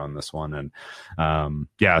Baker on this one. And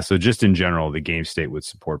so just in general, the game state would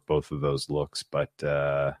support both of those looks. But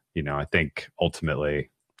I think ultimately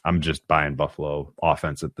I'm just buying Buffalo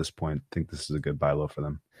offense at this point. I think this is a good buy low for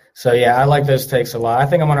them. So, I like those takes a lot. I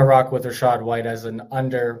think I'm going to rock with Rachaad White as an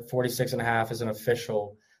under 46.5 as an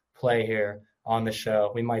official play here on the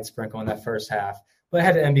show. We might sprinkle in that first half. But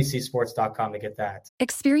head to NBCSports.com to get that.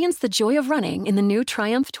 Experience the joy of running in the new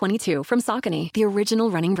Triumph 22 from Saucony, the original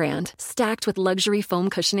running brand. Stacked with luxury foam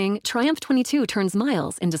cushioning, Triumph 22 turns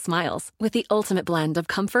miles into smiles with the ultimate blend of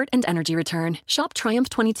comfort and energy return. Shop Triumph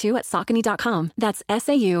 22 at Saucony.com. That's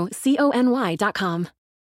SAUCONY.com.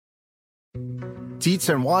 Dietz &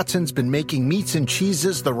 Watson's been making meats and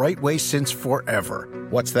cheeses the right way since forever.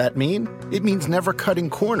 What's that mean? It means never cutting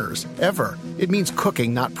corners, ever. It means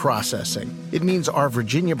cooking, not processing. It means our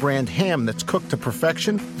Virginia brand ham that's cooked to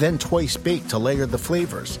perfection, then twice baked to layer the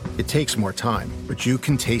flavors. It takes more time, but you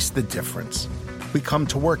can taste the difference. We come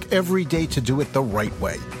to work every day to do it the right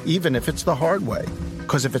way, even if it's the hard way.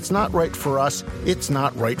 Because if it's not right for us, it's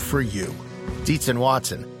not right for you. Dietz &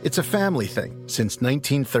 Watson, it's a family thing since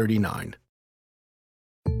 1939.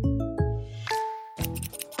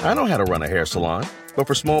 I know how to run a hair salon, but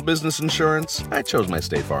for small business insurance, I chose my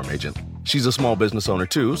State Farm agent. She's a small business owner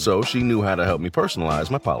too, so she knew how to help me personalize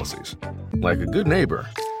my policies. Like a good neighbor,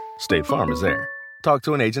 State Farm is there. Talk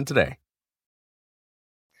to an agent today.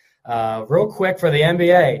 Real quick for the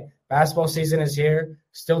NBA, basketball season is here.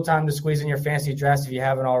 Still time to squeeze in your fantasy drafts if you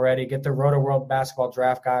haven't already. Get the Roto World Basketball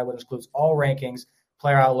Draft Guide, which includes all rankings,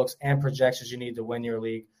 player outlooks, and projections you need to win your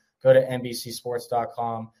league. Go to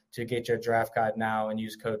NBCSports.com to get your draft guide now and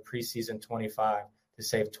use code preseason25 to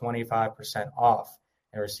save 25% off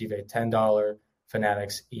and receive a $10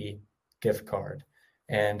 Fanatics gift card.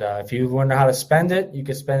 And if you wonder how to spend it, you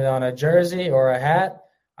can spend it on a jersey or a hat.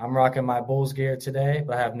 I'm rocking my Bulls gear today,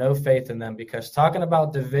 but I have no faith in them because talking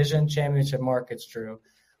about division championship markets, Drew,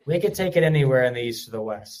 we could take it anywhere in the East or the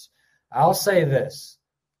West. I'll say this.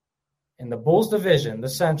 In the Bulls division, the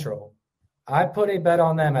Central, I put a bet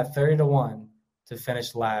on them at 30-1 to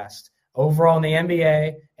finish last overall in the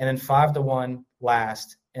NBA, and then 5-1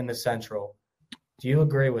 last in the Central. Do you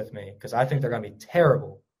agree with me? Because I think they're going to be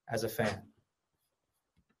terrible as a fan.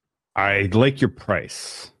 I like your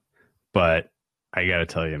price, but I got to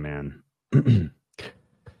tell you, man, the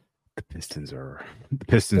Pistons are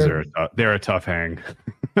they're a tough hang.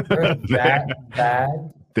 They're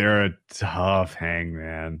bad. They're a tough hang,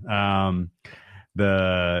 man.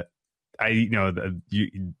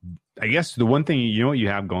 I guess the one thing, you know what you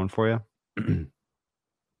have going for you?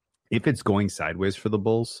 If it's going sideways for the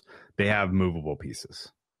Bulls, they have movable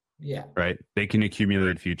pieces. Yeah. Right. They can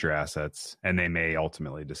accumulate future assets, and they may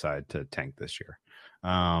ultimately decide to tank this year.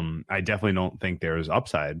 I definitely don't think there's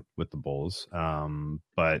upside with the Bulls.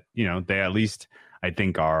 But, they at least, I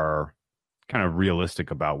think, are kind of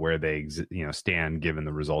realistic about where they, stand given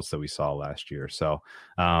the results that we saw last year. So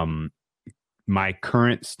my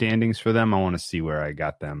current standings for them, I want to see where I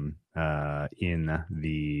got them in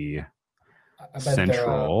the I bet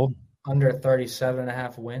Central. Under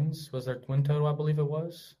 37.5 wins was their win total, I believe it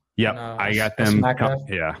was. Yep, I got them.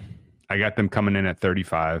 I got them coming in at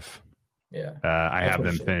 35. Yeah, I have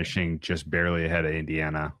them finishing just barely ahead of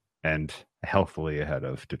Indiana and healthily ahead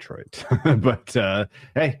of Detroit. But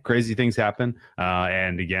hey, crazy things happen.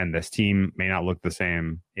 And again, this team may not look the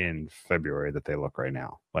same in February that they look right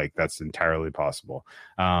now. Like, that's entirely possible.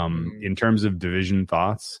 In terms of division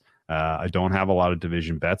thoughts, I don't have a lot of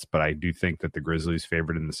division bets, but I do think that the Grizzlies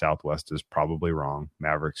favorite in the Southwest is probably wrong.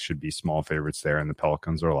 Mavericks should be small favorites there, and the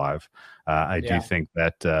Pelicans are alive. I do think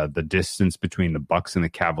that the distance between the Bucks and the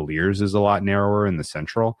Cavaliers is a lot narrower in the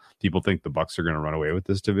Central. People think the Bucks are going to run away with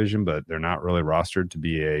this division, but they're not really rostered to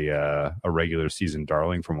be a regular season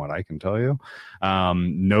darling, from what I can tell you.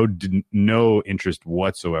 No interest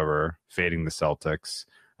whatsoever fading the Celtics.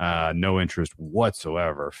 No interest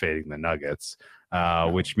whatsoever fading the Nuggets.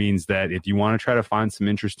 Which means that if you want to try to find some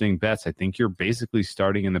interesting bets, I think you're basically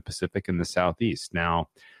starting in the Pacific and the Southeast. Now,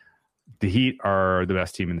 the Heat are the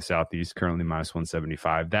best team in the Southeast, currently minus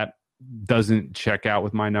 175. That doesn't check out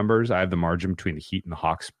with my numbers. I have the margin between the Heat and the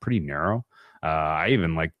Hawks pretty narrow. I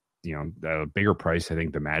even like, a bigger price. I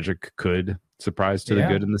think the Magic could surprise to the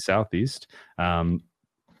good in the Southeast.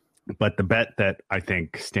 But the bet that I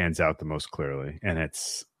think stands out the most clearly, and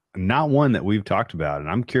it's not one that we've talked about, and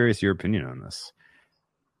I'm curious your opinion on this.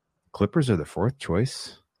 Clippers are the fourth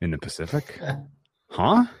choice in the Pacific.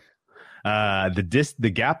 Huh?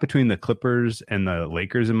 The gap between the Clippers and the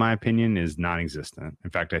Lakers, in my opinion, is non-existent. In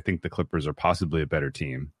fact, I think the Clippers are possibly a better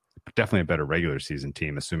team, definitely a better regular season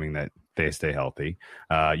team, assuming that they stay healthy.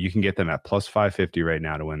 You can get them at plus 550 right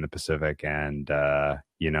now to win the Pacific. And,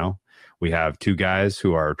 we have two guys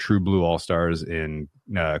who are true blue all-stars in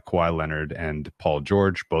Kawhi Leonard and Paul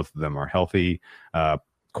George. Both of them are healthy.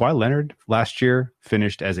 Kawhi Leonard last year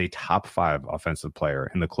finished as a top 5 offensive player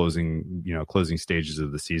in the closing stages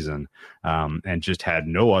of the season, and just had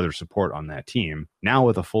no other support on that team. Now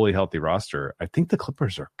with a fully healthy roster, I think the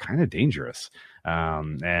Clippers are kind of dangerous.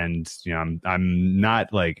 I'm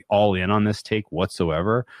not like all in on this take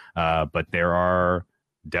whatsoever, but there are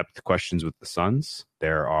depth questions with the Suns.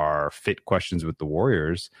 There are fit questions with the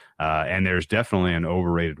Warriors, and there's definitely an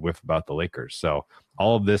overrated whiff about the Lakers. So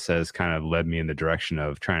all of this has kind of led me in the direction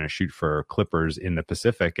of trying to shoot for Clippers in the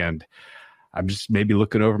Pacific, and I'm just maybe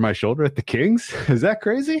looking over my shoulder at the Kings. Is that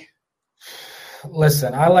crazy?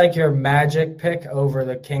 Listen, I like your Magic pick over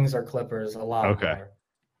the Kings or Clippers a lot more.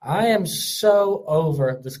 I am so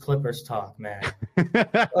over this Clippers talk, man.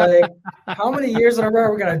 Like, how many years in a row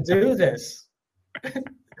are we going to do this?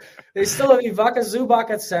 They still have Ivica Zubac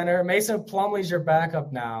at center. Mason Plumlee's your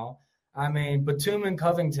backup now. I mean, Batum and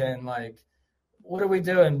Covington, like, what are we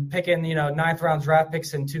doing? Picking, 9th round draft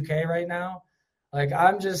picks in 2K right now? Like,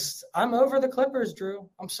 I'm over the Clippers, Drew.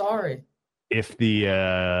 I'm sorry. If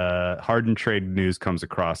the Harden trade news comes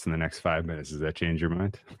across in the next 5 minutes, does that change your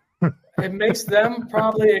mind? It makes them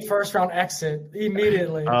probably a first-round exit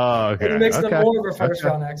immediately. Oh, okay. It makes them more of a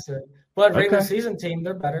first-round exit. But regular season team,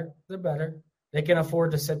 they're better. They can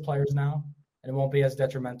afford to sit players now, and it won't be as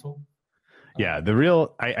detrimental. Yeah,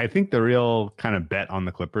 I think the real kind of bet on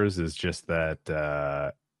the Clippers is just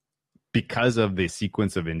that because of the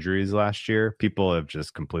sequence of injuries last year, people have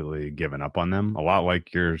just completely given up on them. A lot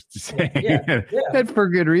like you're saying, and for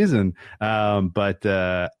good reason. But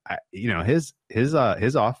his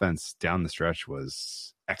offense down the stretch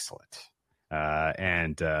was excellent.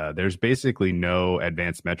 And there's basically no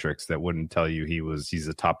advanced metrics that wouldn't tell you he's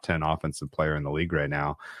a top 10 offensive player in the league right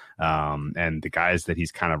now. And the guys that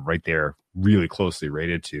he's kind of right there really closely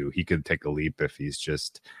rated to, he could take a leap if he's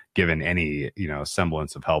just given any,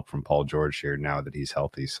 semblance of help from Paul George here now that he's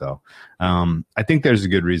healthy. So I think there's a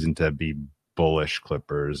good reason to be bullish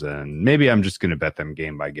Clippers, and maybe I'm just going to bet them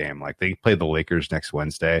game by game. Like, they play the Lakers next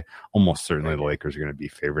Wednesday. Almost certainly the Lakers are going to be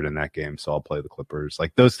favored in that game, so I'll play the Clippers.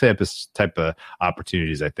 Like, those type of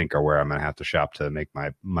opportunities, I think, are where I'm going to have to shop to make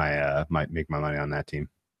my money on that team.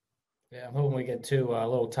 Yeah, I'm hoping we get two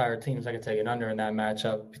little tired teams. I can take an under in that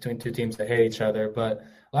matchup between two teams that hate each other. But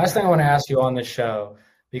last thing I want to ask you on this show,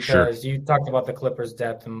 because you talked about the Clippers'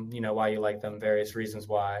 depth and why you like them, various reasons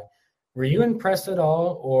why. were you impressed at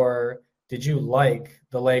all, or did you like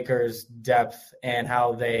the Lakers' depth and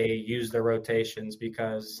how they use their rotations?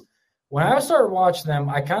 Because when I started watching them,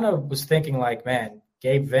 I kind of was thinking like, man,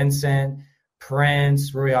 Gabe Vincent,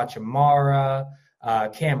 Prince, Rui Hachimura,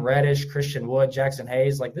 Cam Reddish, Christian Wood, Jackson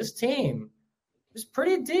Hayes, like this team is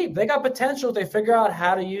pretty deep. They got potential if they figure out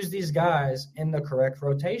how to use these guys in the correct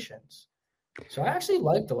rotations. So I actually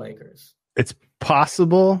like the Lakers. It's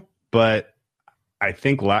possible, but I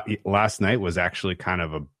think last night was actually kind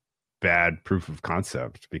of a bad proof of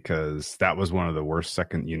concept, because that was one of the worst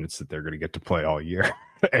second units that they're going to get to play all year.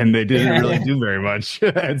 And they didn't really do very much.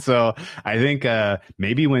 And so I think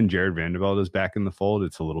maybe when Jared Vanderbilt is back in the fold,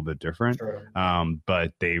 it's a little bit different. Sure.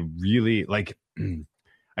 But they really, like,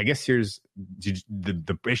 I guess here's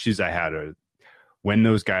the issues I had are when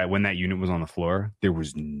that unit was on the floor, there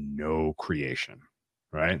was no creation,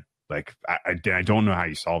 right? Like, I don't know how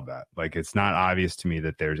you solve that. Like, it's not obvious to me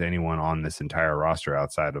that there's anyone on this entire roster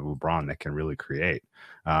outside of LeBron that can really create.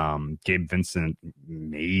 Gabe Vincent,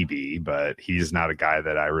 maybe, but he's not a guy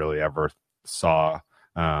that I really ever saw,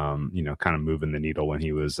 kind of moving the needle when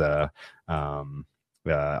he was on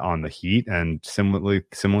the Heat. And similarly,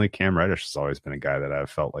 Cam Reddish has always been a guy that I've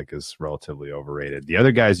felt like is relatively overrated. The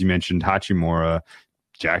other guys you mentioned, Hachimura,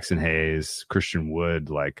 Jackson Hayes, Christian Wood,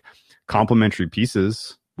 like complementary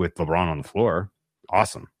pieces with LeBron on the floor,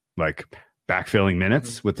 awesome. Like backfilling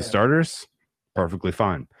minutes with the starters, perfectly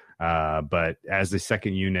fine. But as the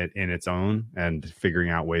second unit in its own and figuring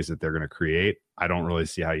out ways that they're going to create, I don't really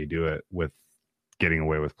see how you do it with getting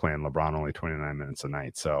away with playing LeBron only 29 minutes a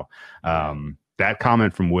night. So that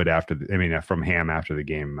comment from from Ham after the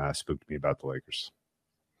game spooked me about the Lakers.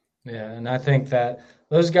 Yeah, and I think that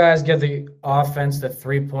those guys give the offense the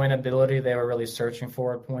three-point ability they were really searching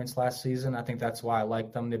for at points last season. I think that's why I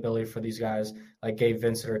like them, the ability for these guys like Gabe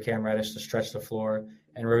Vincent or Cam Reddish to stretch the floor,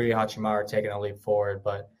 and Rui Hachimura taking a leap forward.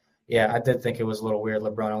 But, yeah, I did think it was a little weird.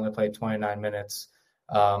 LeBron only played 29 minutes.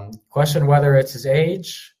 Question whether it's his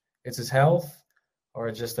age, it's his health, or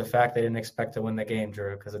it's just the fact they didn't expect to win the game,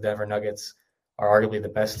 Drew, because the Denver Nuggets are arguably the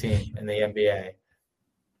best team in the NBA.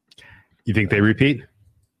 You think they repeat?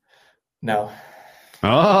 No.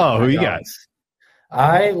 Oh, who you got?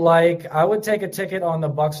 I would take a ticket on the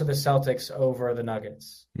Bucks or the Celtics over the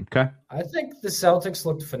Nuggets. Okay. I think the Celtics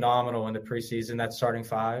looked phenomenal in the preseason, that starting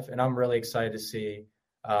five, and I'm really excited to see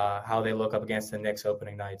how they look up against the Knicks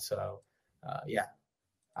opening night. So,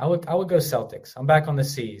 I would go Celtics. I'm back on the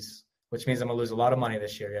C's, which means I'm going to lose a lot of money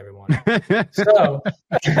this year, everyone. So,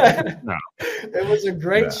 it was a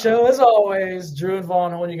great show as always. Drew and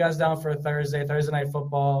Vaughn holding you guys down for Thursday Night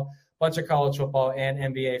Football. Bunch of college football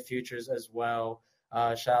and NBA futures as well.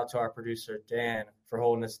 Shout out to our producer, Dan, for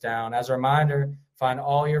holding us down. As a reminder, find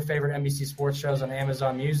all your favorite NBC sports shows on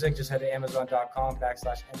Amazon Music. Just head to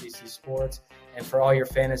amazon.com/NBC Sports. And for all your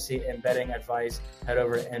fantasy and betting advice, head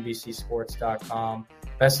over to NBCSports.com.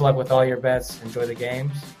 Best of luck with all your bets. Enjoy the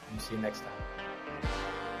games, and see you next time.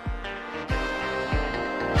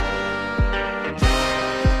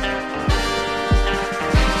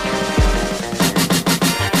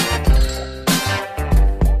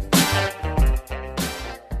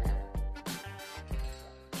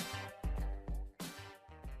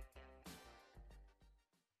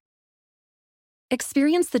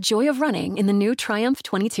 Experience the joy of running in the new Triumph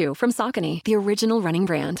 22 from Saucony, the original running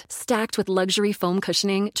brand. Stacked with luxury foam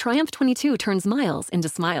cushioning, Triumph 22 turns miles into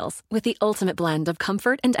smiles with the ultimate blend of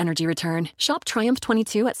comfort and energy return. Shop Triumph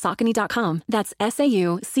 22 at Saucony.com. That's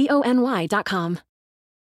SAUCONY.com.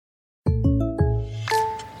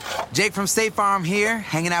 Jake from State Farm here,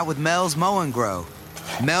 hanging out with Mel's Mow and Grow.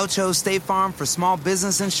 Mel chose State Farm for small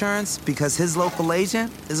business insurance because his local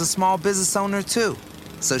agent is a small business owner too.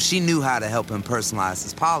 So she knew how to help him personalize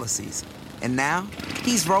his policies. And now,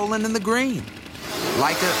 he's rolling in the green.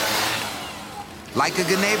 Like a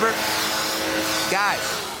good neighbor? Guys,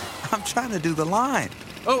 I'm trying to do the line.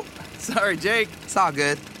 Oh, sorry, Jake. It's all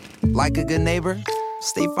good. Like a good neighbor,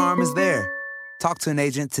 State Farm is there. Talk to an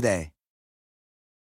agent today.